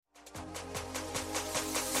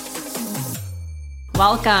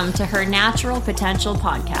Welcome to Her Natural Potential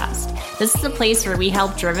podcast. This is a place where we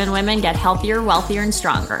help driven women get healthier, wealthier, and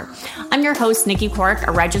stronger. I'm your host, Nikki Cork,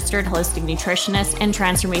 a registered holistic nutritionist and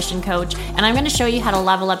transformation coach, and I'm going to show you how to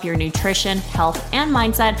level up your nutrition, health, and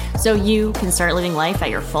mindset so you can start living life at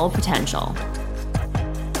your full potential.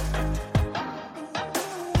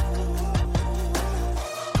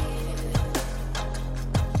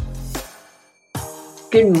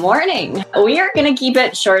 Good morning. We are going to keep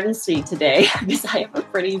it short and sweet today because I have a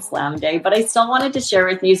pretty slam day, but I still wanted to share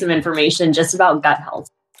with you some information just about gut health.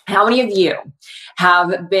 How many of you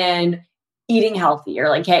have been eating healthy? You're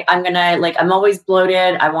like, hey, I'm always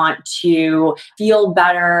bloated. I want to feel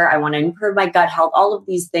better. I want to improve my gut health, all of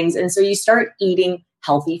these things. And so you start eating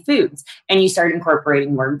healthy foods and you start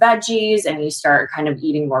incorporating more veggies and you start kind of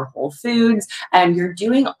eating more whole foods and you're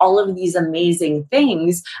doing all of these amazing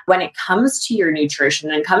things when it comes to your nutrition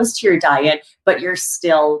and it comes to your diet, but you're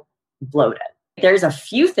still bloated. There's a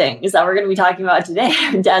few things that we're going to be talking about today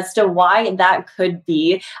as to why that could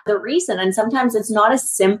be the reason. And sometimes it's not as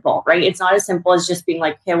simple, right? It's not as simple as just being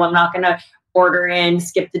like, okay, well, I'm not going to order in,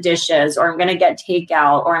 skip the dishes, or I'm going to get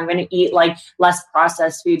takeout, or I'm going to eat like less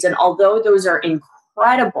processed foods. And although those are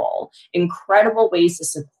incredible ways to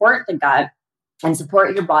support the gut and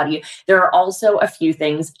support your body, there are also a few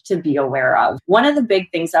things to be aware of. One of the big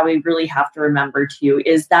things that we really have to remember too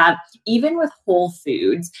is that even with whole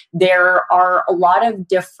foods, there are a lot of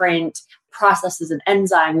different processes and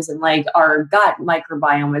enzymes, and like our gut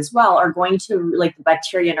microbiome as well are going to, like the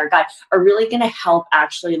bacteria in our gut are really going to help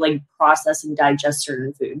actually like process and digest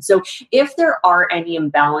certain foods. So if there are any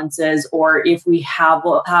imbalances, or if we have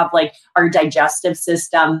like our digestive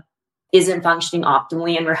system isn't functioning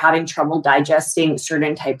optimally and we're having trouble digesting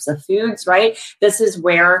certain types of foods, right? This is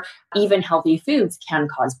where even healthy foods can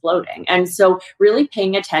cause bloating. And so really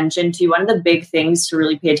paying attention to, one of the big things to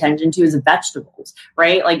really pay attention to is vegetables,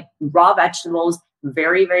 right? Like raw vegetables,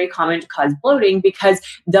 very, very common to cause bloating because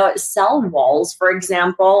the cell walls, for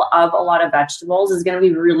example, of a lot of vegetables is going to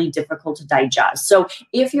be really difficult to digest. So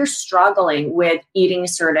if you're struggling with eating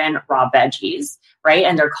certain raw veggies, right,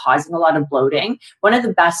 and they're causing a lot of bloating, one of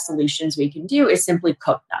the best solutions we can do is simply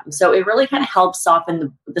cook them. So it really kind of helps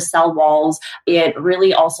soften the cell walls. It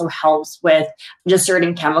really also helps with just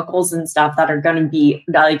certain chemicals and stuff that are going to be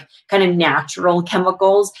like kind of natural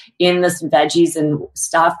chemicals in this veggies and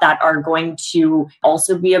stuff that are going to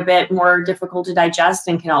also be a bit more difficult to digest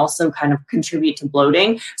and can also kind of contribute to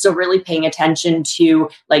bloating. So really paying attention to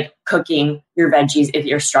like cooking your veggies if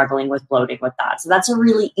you're struggling with bloating with that. So that's a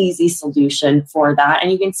really easy solution for that.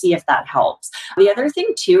 And you can see if that helps. The other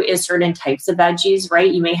thing too is certain types of veggies,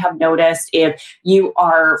 right? You may have noticed if you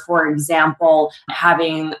are, for example,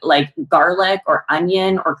 having like garlic or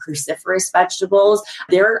onion or cruciferous vegetables,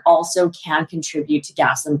 there also can contribute to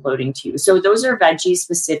gas and bloating too. So those are veggies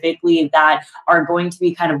specifically that are going to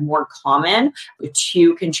be kind of more common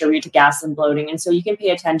to contribute to gas and bloating. And so you can pay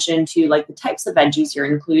attention to like the types of veggies you're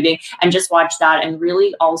including and just watch that. And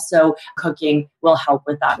really also cooking will help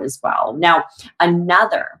with that as well. Now,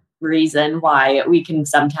 another reason why we can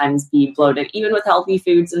sometimes be bloated, even with healthy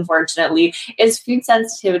foods, unfortunately, is food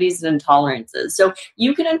sensitivities and intolerances. So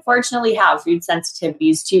you can unfortunately have food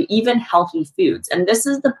sensitivities to even healthy foods. And this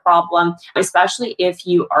is the problem, especially if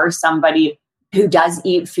you are somebody who does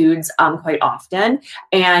eat foods quite often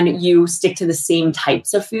and you stick to the same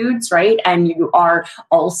types of foods, right? And you are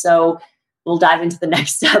also, we'll dive into the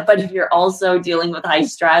next step, but if you're also dealing with high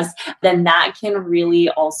stress, then that can really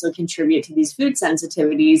also contribute to these food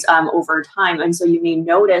sensitivities over time. And so you may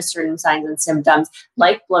notice certain signs and symptoms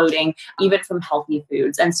like bloating, even from healthy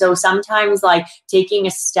foods. And so sometimes like taking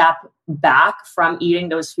a step back from eating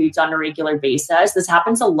those foods on a regular basis. This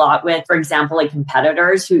happens a lot with, for example, like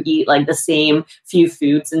competitors who eat like the same few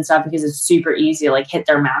foods and stuff because it's super easy to like hit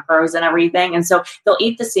their macros and everything. And so they'll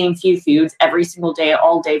eat the same few foods every single day,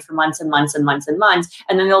 all day for months and months and months and months,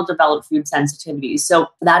 and then they'll develop food sensitivities. So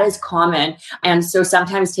that is common. And so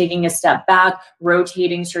sometimes taking a step back,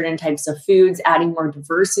 rotating certain types of foods, adding more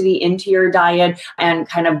diversity into your diet, and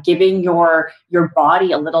kind of giving your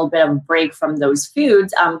body a little bit of a break from those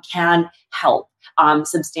foods can help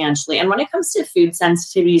substantially. And when it comes to food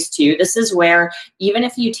sensitivities too, this is where even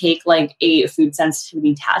if you take like a food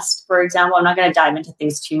sensitivity test, for example, I'm not going to dive into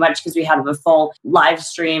things too much because we had a full live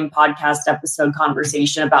stream podcast episode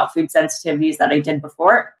conversation about food sensitivities that I did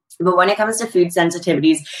before. But when it comes to food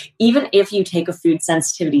sensitivities, even if you take a food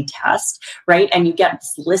sensitivity test, right, and you get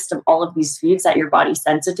this list of all of these foods that your body's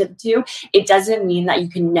sensitive to, it doesn't mean that you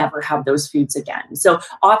can never have those foods again. So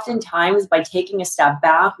oftentimes by taking a step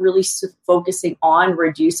back, really focusing on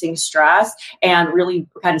reducing stress and really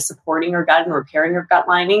kind of supporting your gut and repairing your gut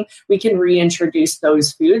lining, we can reintroduce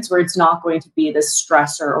those foods where it's not going to be this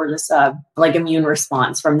stressor or this like immune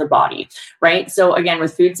response from the body, right? So again,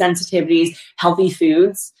 with food sensitivities, healthy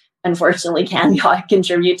foods, unfortunately, can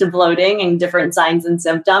contribute to bloating and different signs and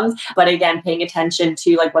symptoms. But again, paying attention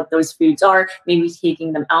to like what those foods are, maybe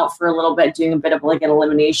taking them out for a little bit, doing a bit of like an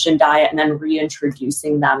elimination diet, and then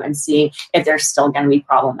reintroducing them and seeing if they're still going to be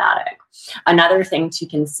problematic. Another thing to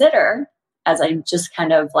consider, as I just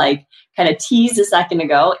kind of teased a second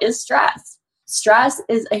ago, is stress. Stress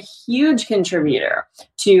is a huge contributor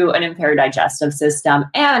to an impaired digestive system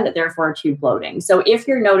and therefore to bloating. So if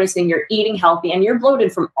you're noticing you're eating healthy and you're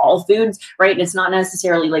bloated from all foods, right? It's not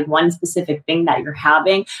necessarily like one specific thing that you're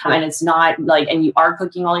having. And it's not like, and you are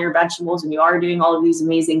cooking all your vegetables and you are doing all of these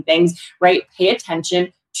amazing things, right? Pay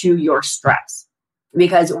attention to your stress.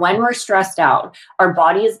 Because when we're stressed out, our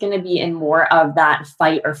body is going to be in more of that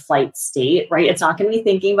fight or flight state, right? It's not going to be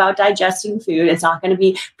thinking about digesting food. It's not going to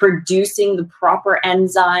be producing the proper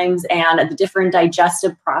enzymes and the different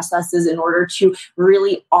digestive processes in order to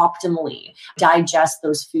really optimally digest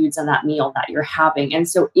those foods and that meal that you're having. And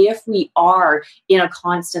so if we are in a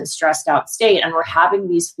constant stressed out state and we're having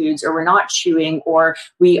these foods or we're not chewing or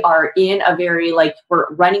we are in a very we're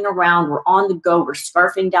running around, we're on the go, we're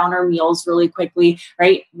scarfing down our meals really quickly,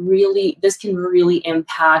 right? Really, this can really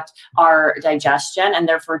impact our digestion. And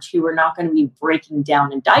therefore, too, we're not going to be breaking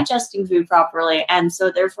down and digesting food properly. And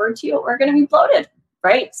so therefore, too, we're going to be bloated,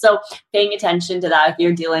 right? So paying attention to that if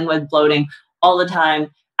you're dealing with bloating all the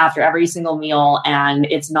time after every single meal and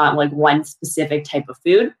it's not like one specific type of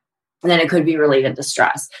food, then it could be related to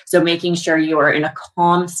stress. So making sure you are in a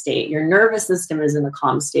calm state, your nervous system is in a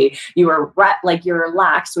calm state, you are you're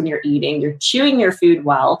relaxed when you're eating, you're chewing your food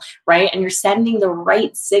well, right? And you're sending the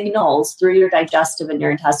right signals through your digestive and your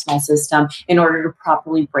intestinal system in order to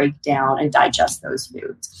properly break down and digest those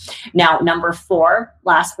foods. Now, number 4,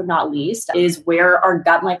 last but not least, is where our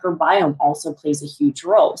gut microbiome also plays a huge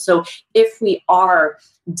role. So if we are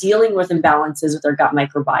dealing with imbalances with our gut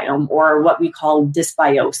microbiome or what we call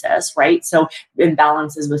dysbiosis, right? So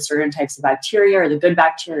imbalances with certain types of bacteria or the good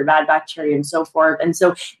bacteria, bad bacteria, and so forth. And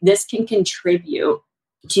so this can contribute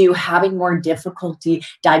to having more difficulty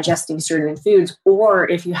digesting certain foods, or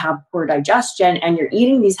if you have poor digestion and you're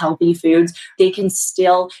eating these healthy foods, they can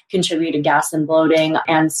still contribute to gas and bloating.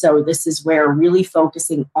 And so this is where really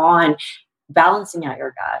focusing on balancing out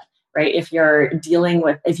your gut, right? If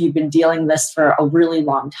you've been dealing this for a really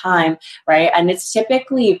long time, right? And it's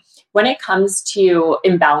typically, when it comes to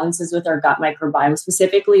imbalances with our gut microbiome,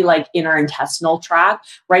 specifically like in our intestinal tract,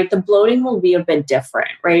 right? The bloating will be a bit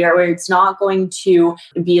different, right? Or it's not going to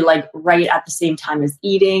be like right at the same time as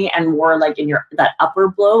eating and more like in that upper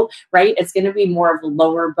bloat, right? It's going to be more of a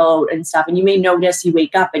lower bloat and stuff. And you may notice you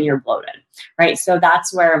wake up and you're bloated, right? So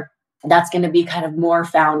that's going to be kind of more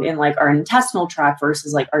found in like our intestinal tract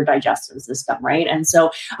versus like our digestive system, right? And so,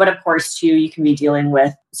 but of course too, you can be dealing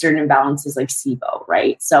with certain imbalances like SIBO,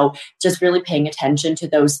 right? So just really paying attention to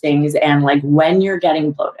those things and like when you're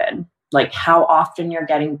getting bloated, like how often you're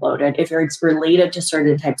getting bloated, if it's related to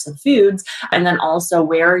certain types of foods, and then also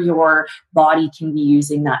where your body can be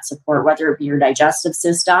using that support, whether it be your digestive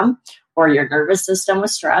system or your nervous system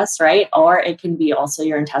with stress, right? Or it can be also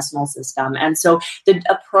your intestinal system. And so the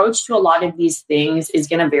approach to a lot of these things is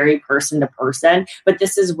going to vary person to person, but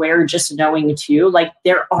this is where just knowing too, like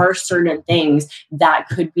there are certain things that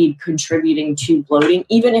could be contributing to bloating,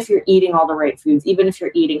 even if you're eating all the right foods, even if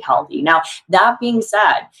you're eating healthy. Now, that being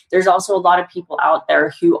said, there's also a lot of people out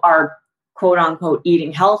there who are quote unquote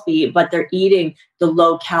eating healthy, but they're eating the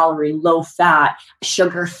low calorie, low fat,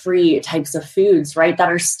 sugar-free types of foods, right?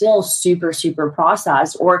 That are still super, super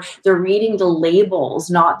processed, or they're reading the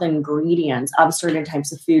labels, not the ingredients of certain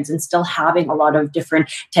types of foods and still having a lot of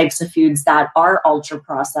different types of foods that are ultra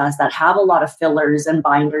processed, that have a lot of fillers and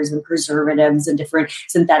binders and preservatives and different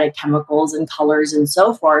synthetic chemicals and colors and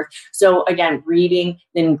so forth. So again, reading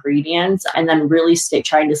the ingredients and then really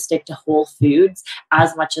trying to stick to whole foods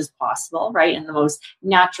as much as possible, right? In the most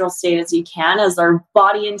natural state as you can, as our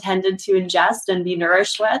body intended to ingest and be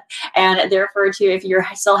nourished with. And therefore, too, if you're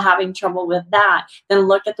still having trouble with that, then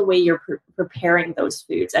look at the way you're preparing those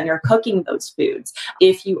foods and you're cooking those foods.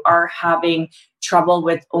 If you are having trouble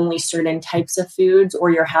with only certain types of foods, or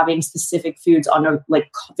you're having specific foods on a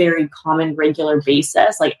very common regular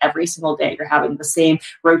basis, like every single day, you're having the same,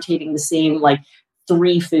 rotating the same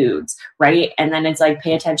 3 foods, right? And then it's like,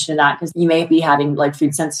 pay attention to that because you may be having like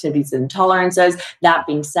food sensitivities and intolerances. That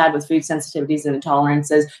being said, with food sensitivities and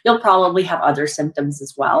intolerances, you'll probably have other symptoms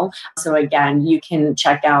as well. So again, you can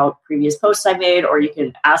check out previous posts I made, or you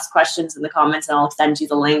can ask questions in the comments and I'll send you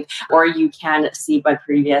the link, or you can see my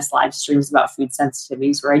previous live streams about food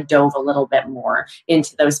sensitivities where I dove a little bit more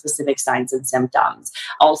into those specific signs and symptoms.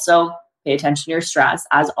 Also, pay attention to your stress.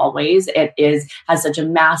 As always, has such a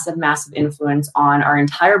massive, massive influence on our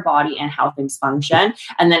entire body and how things function.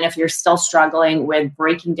 And then if you're still struggling with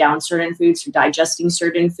breaking down certain foods or digesting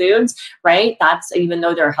certain foods, right? That's even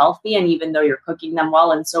though they're healthy and even though you're cooking them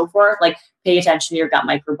well and so forth, like pay attention to your gut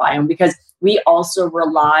microbiome because we also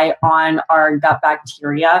rely on our gut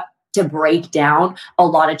bacteria to break down a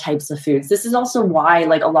lot of types of foods. This is also why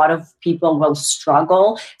like a lot of people will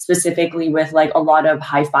struggle specifically with like a lot of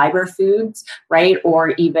high fiber foods, right?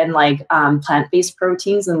 Or even like plant-based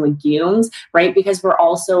proteins and legumes, right? Because we're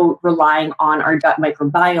also relying on our gut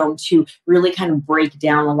microbiome to really kind of break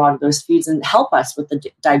down a lot of those foods and help us with the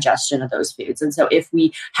digestion of those foods. And so if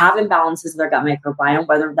we have imbalances with our gut microbiome,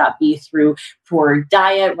 whether that be through poor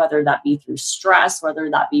diet, whether that be through stress, whether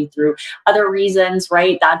that be through other reasons,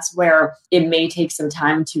 right? That's where it may take some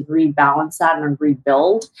time to rebalance that and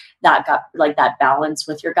rebuild that gut, like that balance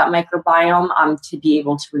with your gut microbiome, to be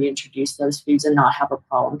able to reintroduce those foods and not have a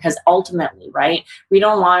problem. Because ultimately, right, we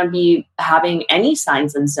don't want to be having any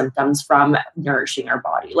signs and symptoms from nourishing our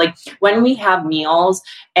body. Like when we have meals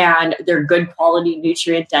and they're good quality,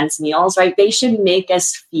 nutrient dense meals, right, they should make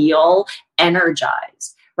us feel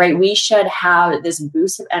energized. Right? We should have this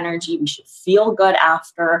boost of energy. We should feel good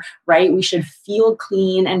after, right? We should feel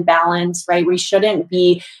clean and balanced, right? We shouldn't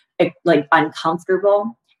be like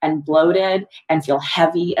uncomfortable and bloated and feel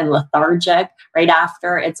heavy and lethargic right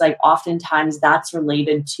after. It's like oftentimes that's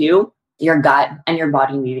related to your gut and your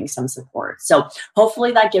body needing some support. So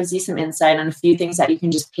hopefully that gives you some insight on a few things that you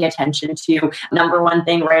can just pay attention to. Number one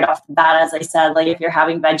thing right off the bat, as I said, like if you're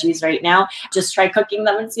having veggies right now, just try cooking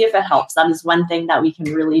them and see if it helps. That is one thing that we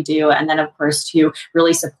can really do. And then of course, too,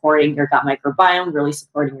 really supporting your gut microbiome, really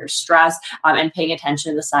supporting your stress, and paying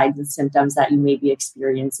attention to the signs and symptoms that you may be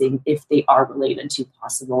experiencing if they are related to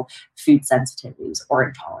possible food sensitivities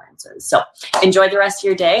or intolerances. So enjoy the rest of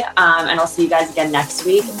your day. And I'll see you guys again next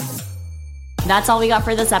week. That's all we got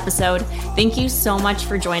for this episode. Thank you so much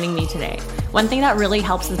for joining me today. One thing that really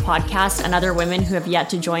helps the podcast and other women who have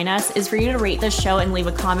yet to join us is for you to rate this show and leave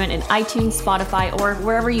a comment in iTunes, Spotify, or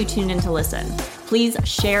wherever you tune in to listen. Please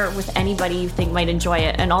share with anybody you think might enjoy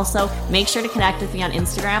it. And also make sure to connect with me on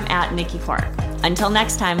Instagram at Nikki Clark. Until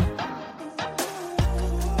next time.